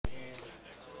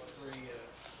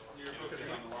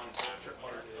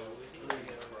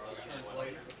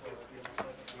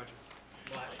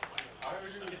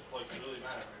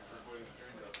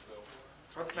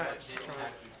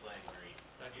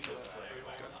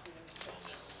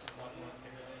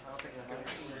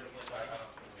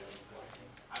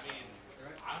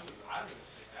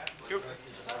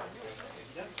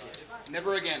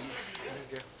Never again.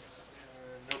 Okay.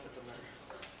 Nope at the minute.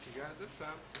 You got it this time.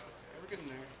 We're getting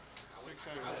there. We're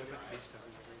excited about it.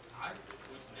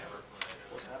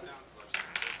 What's happening?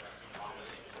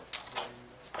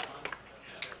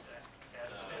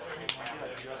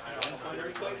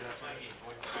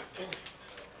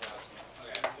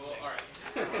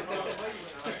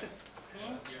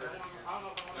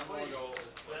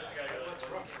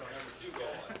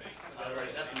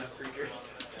 That's enough creatures.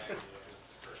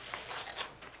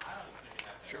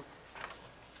 Sure.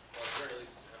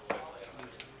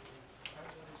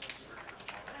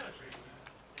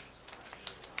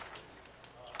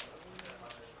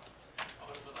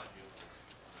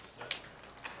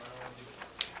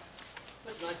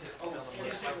 That's nice.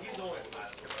 He's the one.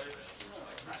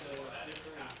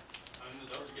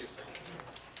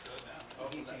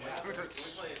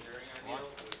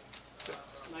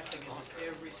 Six. Nice thing is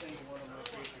every single one of my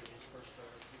creatures is first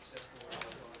starter, except for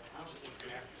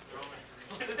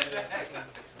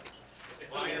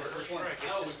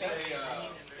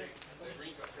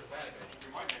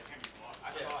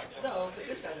no, but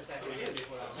this guy's attacking him is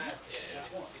what I was asking.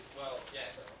 Well, yeah.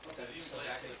 Okay. The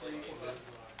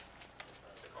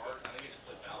card, I think it just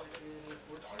flipped out.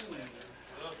 14.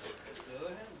 Go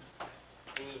ahead.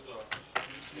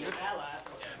 Your ally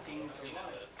for 15 for life. I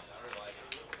really like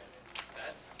it.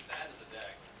 That is a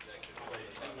deck.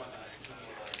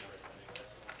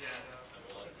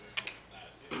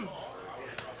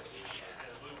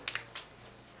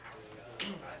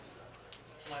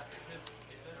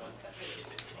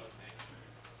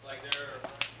 Like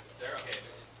they're okay,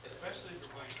 especially for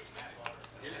playing prismatic.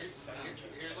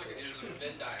 Here's like a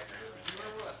Venn diagram. Do you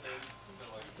remember that thing?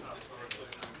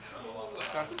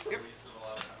 Yep.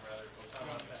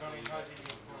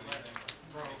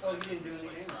 Oh, you didn't do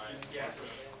any damage. Yeah.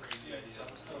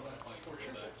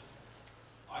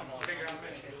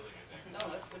 No,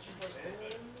 that's what you're supposed to do.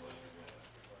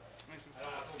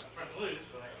 Do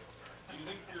you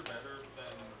think you're better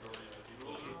than the majority of the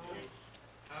people?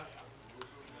 Huh?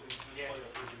 Yeah.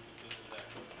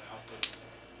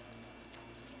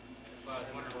 I was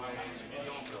wondering why you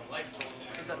don't feel light.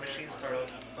 Because that machine started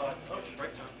thought, oh,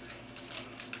 break time.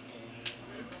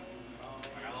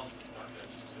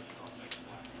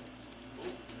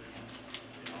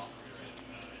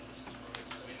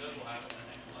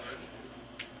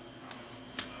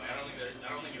 I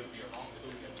don't think it would be a wrong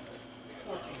decision.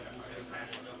 14.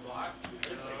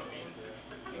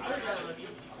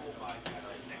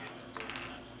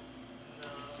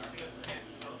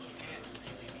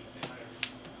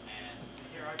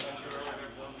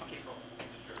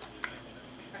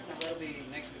 That'll be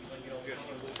next week when I get all the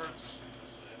colors.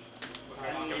 I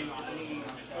need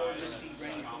Misty,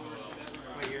 Rainy Forest,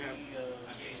 whatever. Wait, you have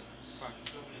Jason's. five.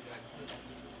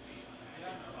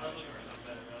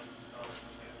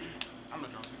 I'm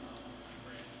gonna draw.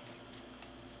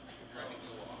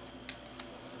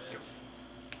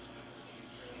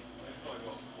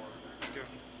 Go.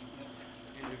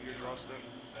 End of your draw step.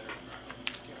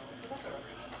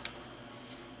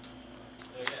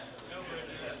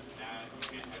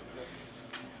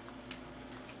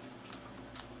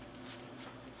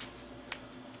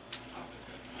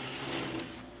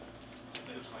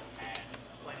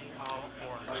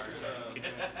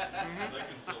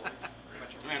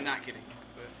 I mean, I'm not kidding,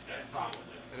 but that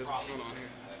is what's going on here.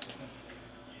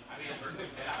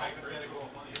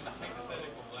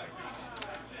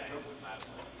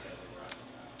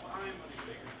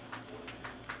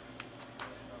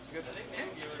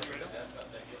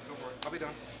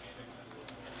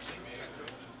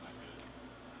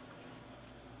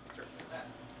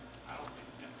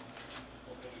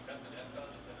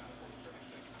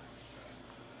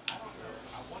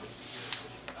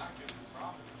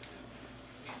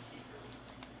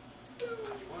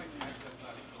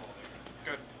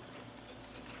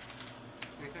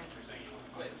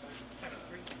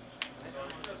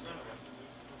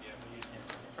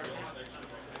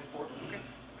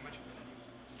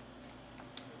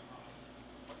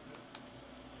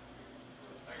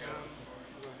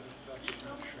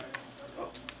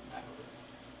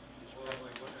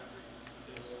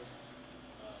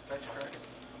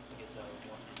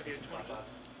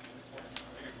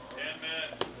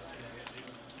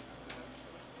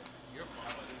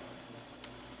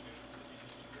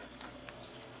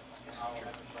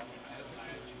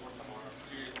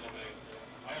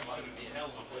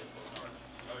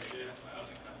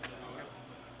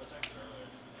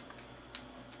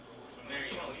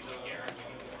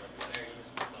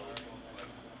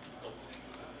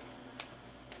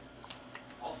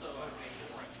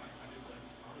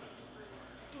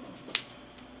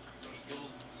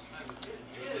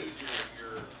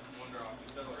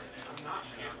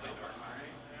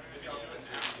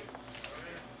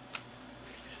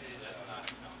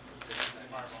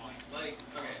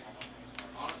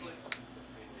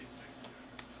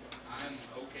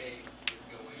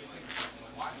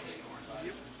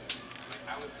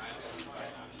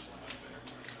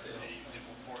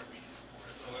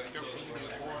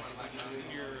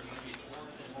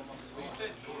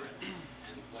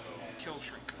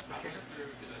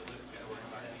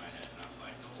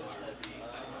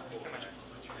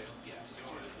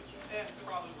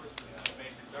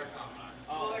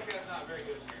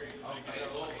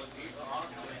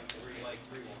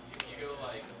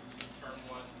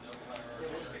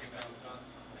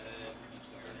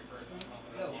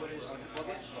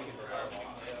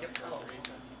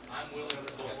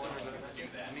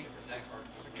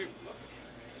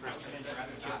 first turn.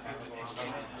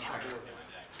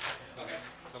 Okay.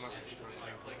 So I'm not going to do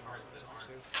anything.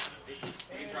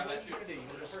 You can try that too. What do you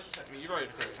go first or I second? mean, you've already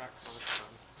declared attack on this time.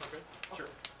 Okay. Sure.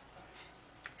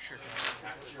 Sure.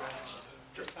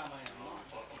 Just found my own.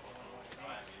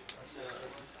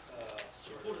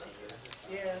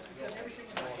 Yeah, because everything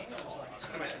in my hand was like,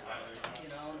 you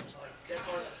know, and it was like, that's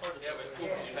hard to Yeah, but it's cool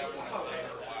because you have it on play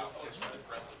for a while. It's just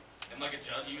impressive. And like a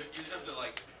judge, you just have to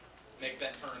like make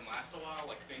that turn last a while,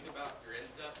 like think about your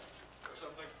end step or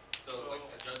something. So like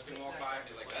a judge can walk by and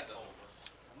be like, that doesn't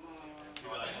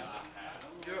work.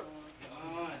 Yep.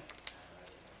 Come on.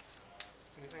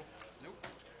 Anything? Nope.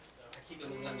 I keep it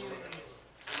in touch with it.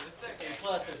 And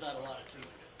plus, there's not a lot of to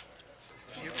it.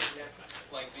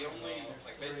 Like the only,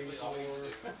 like basically all you do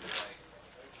is like,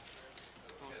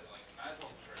 might as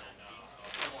well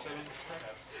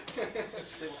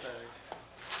Six tag.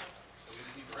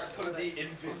 Put the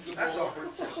invincible. That's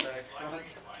awkward. Six tag.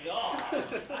 Yeah,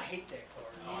 I hate that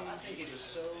card. I think it is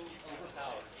so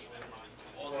overpowered.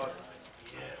 What?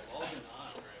 Yeah, all the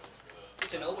time.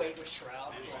 It's an 08 with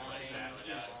Shroud flying,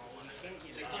 you know, you can't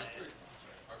get it on it.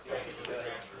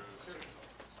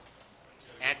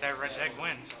 Anti-red deck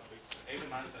wins.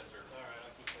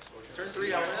 Turn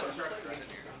 3 out.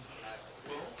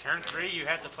 Turn 3, you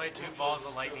had to play 2 balls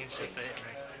of lightning just to hit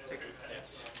me.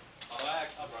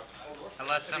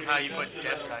 Unless somehow you put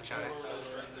Death Touch on it.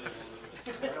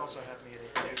 I also have me at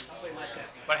 8. I'll play my tech.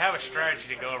 But have a strategy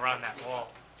to go around that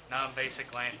wall.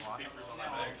 Non-basic land walk.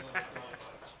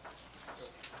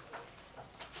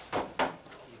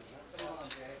 Come on,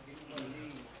 Jack, give me one of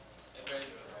these. Hey, Brady.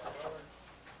 How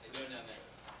you doing down there?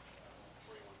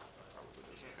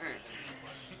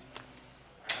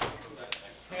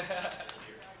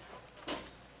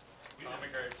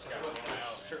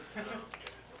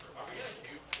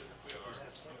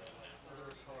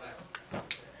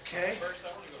 Okay.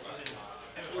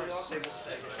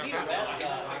 He's a bad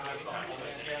guy.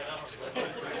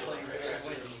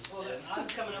 Well, then I'm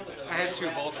coming up with a. I had 2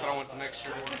 bolts, but I went to next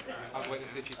turn. I was waiting to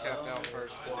see if you tapped out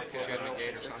first. If you had a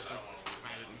negate or something. I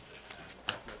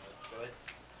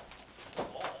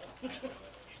didn't.